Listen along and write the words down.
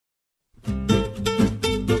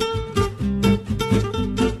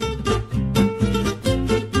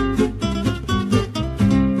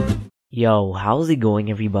Yo, how's it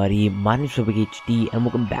going everybody? My name is HD and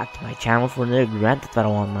welcome back to my channel for another Grand Theft Auto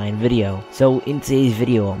Online video. So in today's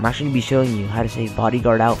video, I'm actually going to be showing you how to save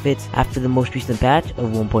bodyguard outfits after the most recent patch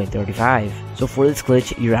of 1.35. So for this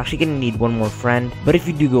glitch, you're actually going to need one more friend, but if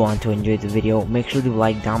you do go on to enjoy the video, make sure to leave a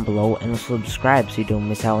like down below and also subscribe so you don't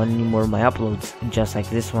miss out on any more of my uploads, just like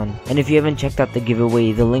this one. And if you haven't checked out the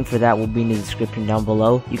giveaway, the link for that will be in the description down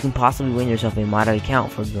below. You can possibly win yourself a modded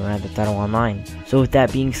account for Grand Theft Auto Online. So with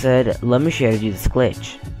that being said, let me show you this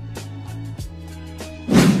glitch.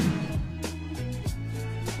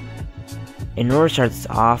 In order to start this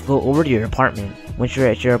off, go over to your apartment. Once you're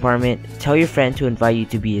at your apartment, tell your friend to invite you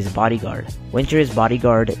to be his bodyguard. Once you're his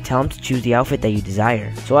bodyguard, tell him to choose the outfit that you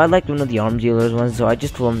desire. So I liked one of the arms dealers ones, so I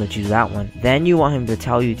just told him to choose that one. Then you want him to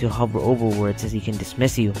tell you to hover over where it says he can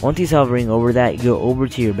dismiss you. Once he's hovering over that, go over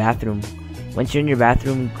to your bathroom. Once you're in your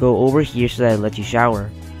bathroom, go over here so that it lets you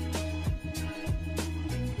shower.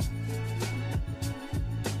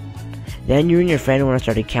 Then you and your friend want to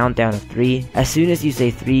start a countdown of 3. As soon as you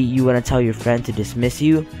say 3, you want to tell your friend to dismiss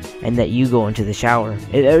you and that you go into the shower.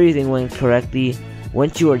 If everything went correctly,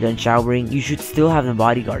 once you are done showering, you should still have the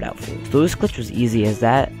bodyguard outfit. So this glitch was easy as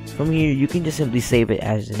that. From here, you can just simply save it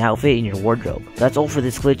as an outfit in your wardrobe. That's all for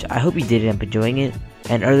this glitch. I hope you did end up enjoying it.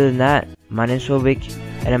 And other than that, my name's Phobic,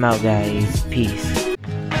 and I'm out guys. Peace.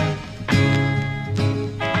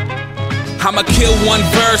 I'ma kill one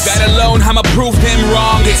verse, that alone I'ma prove them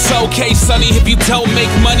wrong. It's okay, sonny, if you don't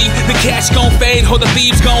make money, the cash gon' fade, or the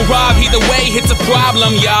thieves gon' rob. Either way, it's a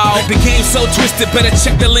problem, y'all. The game's so twisted, better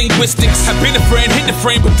check the linguistics. I've been a friend, hit the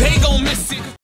frame, but they gon' miss it.